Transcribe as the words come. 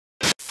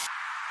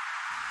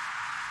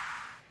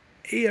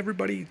Hey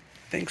everybody,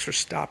 thanks for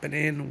stopping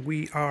in.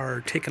 We are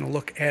taking a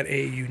look at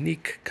a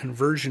unique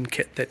conversion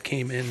kit that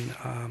came in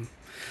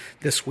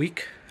this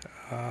week.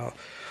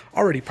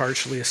 Already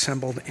partially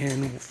assembled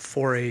in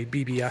for a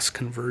BBS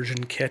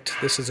conversion kit.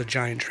 This is a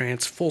giant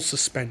trans, full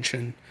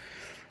suspension.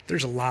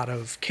 There's a lot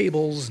of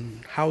cables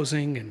and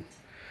housing and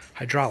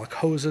hydraulic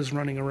hoses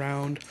running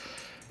around.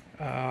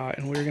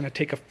 And we're going to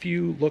take a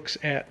few looks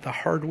at the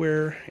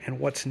hardware and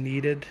what's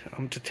needed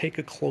to take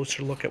a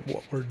closer look at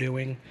what we're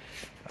doing.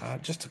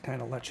 Just to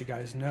kind of let you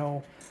guys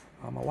know,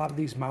 a lot of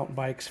these mountain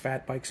bikes,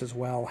 fat bikes as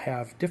well,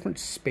 have different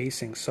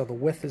spacing. So the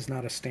width is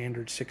not a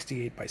standard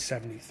 68 by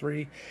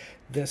 73.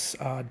 This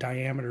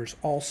diameter is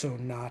also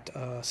not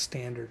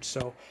standard.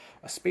 So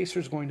a spacer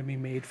is going to be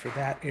made for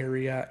that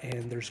area,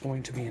 and there's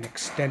going to be an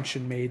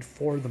extension made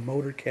for the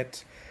motor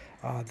kit.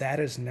 That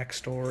is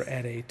next door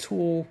at a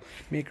tool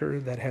maker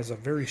that has a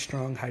very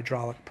strong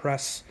hydraulic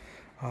press,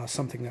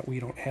 something that we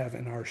don't have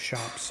in our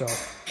shop. So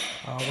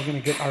we're going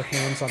to get our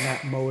hands on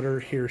that motor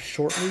here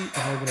shortly,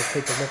 and we're going to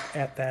take a look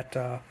at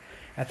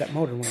that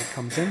motor when it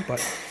comes in. But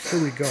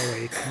here we go,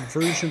 a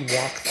conversion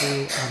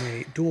walkthrough on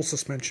a dual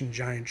suspension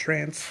giant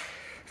trans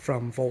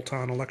from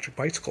Volton electric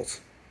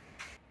bicycles.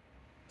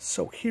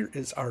 So here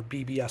is our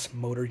BBS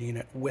motor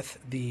unit with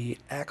the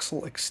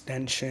axle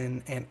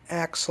extension and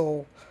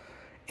axle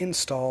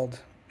installed.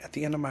 At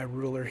the end of my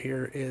ruler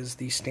here is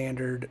the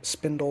standard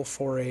spindle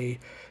for a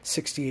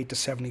 68 to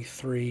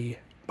 73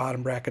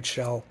 bottom bracket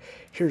shell.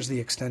 Here's the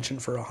extension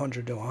for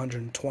 100 to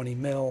 120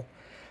 mil.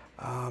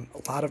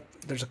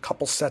 There's a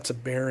couple sets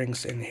of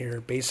bearings in here.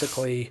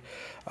 Basically,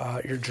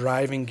 your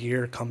driving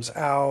gear comes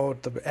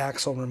out, the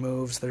axle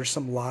removes. There's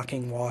some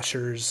locking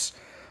washers,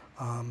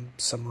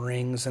 some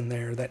rings in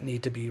there that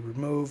need to be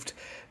removed.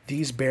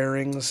 These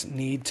bearings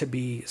need to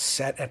be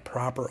set at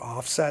proper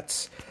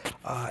offsets.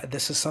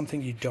 This is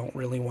something you don't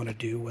really want to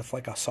do with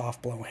like a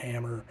soft blow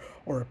hammer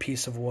or a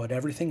piece of wood.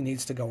 Everything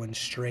needs to go in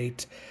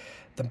straight.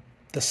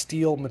 The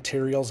steel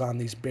materials on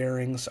these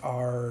bearings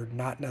are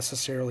not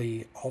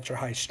necessarily ultra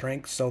high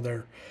strength, so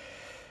they're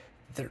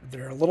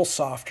a little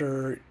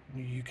softer.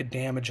 You could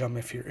damage them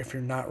if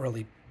you're not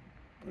really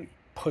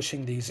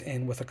pushing these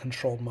in with a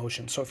controlled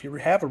motion. So if you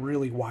have a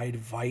really wide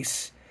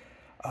vise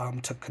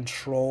to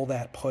control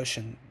that push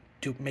and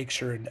make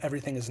sure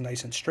everything is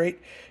nice and straight,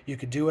 you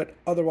could do it.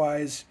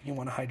 Otherwise, you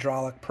want a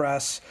hydraulic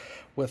press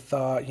with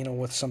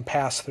with some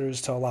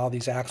pass-throughs to allow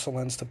these axle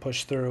ends to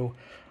push through.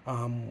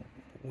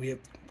 We have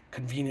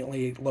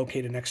conveniently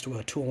located next to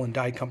a tool and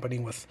die company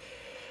with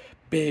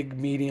big,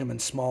 medium, and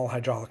small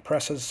hydraulic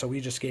presses, so we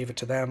just gave it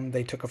to them.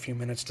 They took a few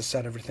minutes to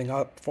set everything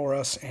up for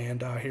us,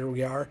 and here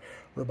we are.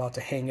 We're about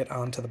to hang it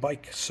onto the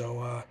bike.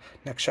 So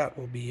next shot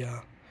we'll be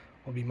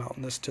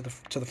mounting this to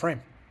the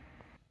frame.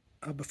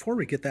 Before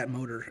we get that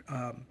motor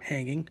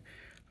hanging,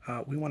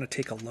 we want to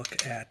take a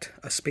look at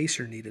a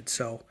spacer needed.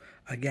 So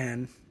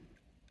again,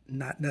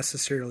 not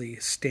necessarily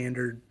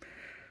standard,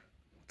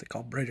 what they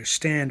call British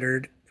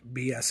Standard.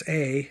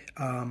 BSA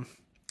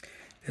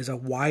is a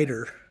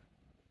wider,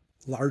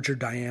 larger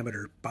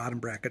diameter bottom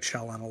bracket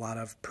shell on a lot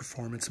of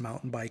performance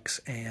mountain bikes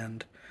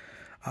and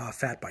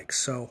fat bikes.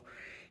 So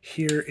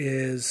here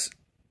is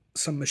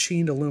some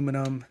machined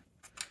aluminum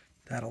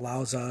that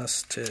allows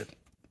us to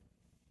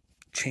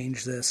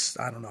change this,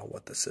 I don't know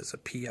what this is, a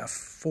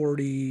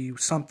PF40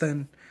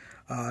 something,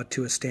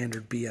 to a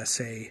standard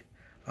BSA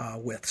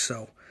width.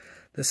 So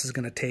this is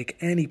going to take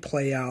any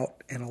play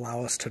out and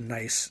allow us to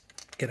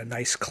get a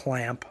nice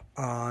clamp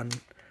on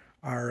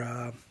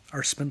our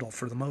spindle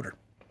for the motor.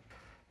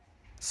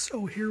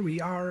 So here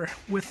we are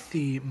with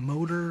the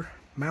motor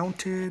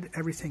mounted.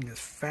 Everything is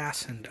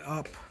fastened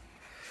up.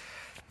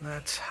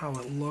 That's how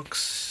it looks.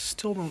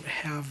 Still don't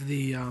have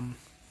the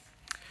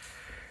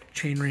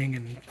chain ring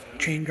and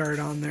chain guard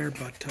on there,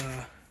 but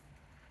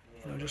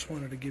just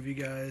wanted to give you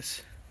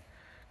guys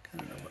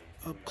kind of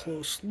an up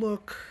close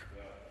look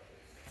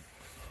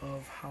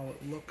of how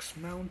it looks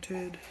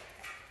mounted.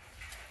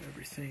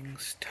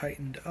 Everything's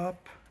tightened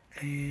up,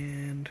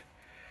 and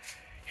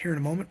here in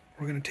a moment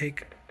we're going to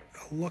take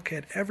a look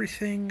at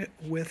everything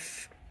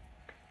with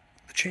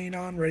the chain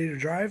on, ready to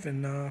drive,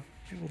 and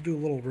we'll do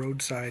a little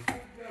roadside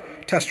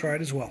test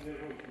ride as well.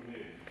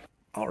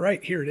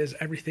 Alright, here it is,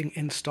 everything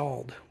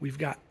installed. We've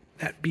got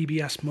that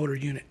BBS motor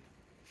unit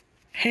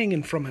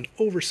hanging from an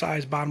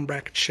oversized bottom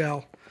bracket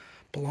shell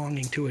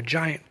belonging to a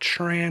giant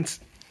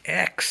Trans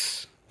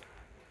X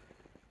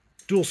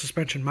dual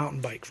suspension mountain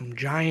bike from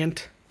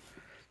Giant.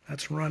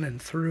 That's running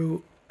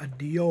through a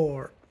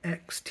Dior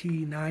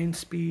XT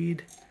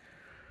 9-speed.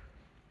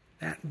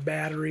 That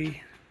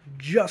battery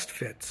just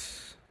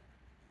fits.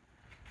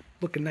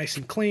 Looking nice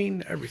and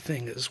clean.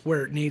 Everything is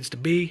where it needs to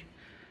be.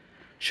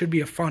 Should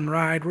be a fun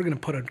ride. We're going to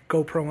put a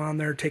GoPro on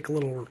there, take a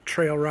little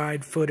trail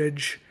ride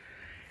footage.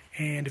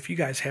 And if you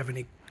guys have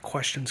any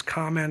questions,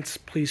 comments,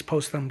 please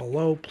post them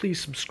below. Please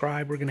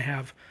subscribe. We're going to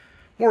have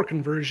more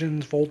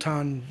conversions,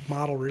 Volton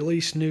model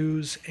release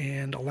news,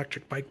 and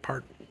electric bike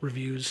part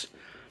reviews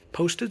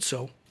posted.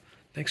 So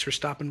thanks for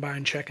stopping by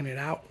and checking it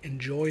out.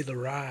 Enjoy the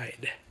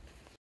ride.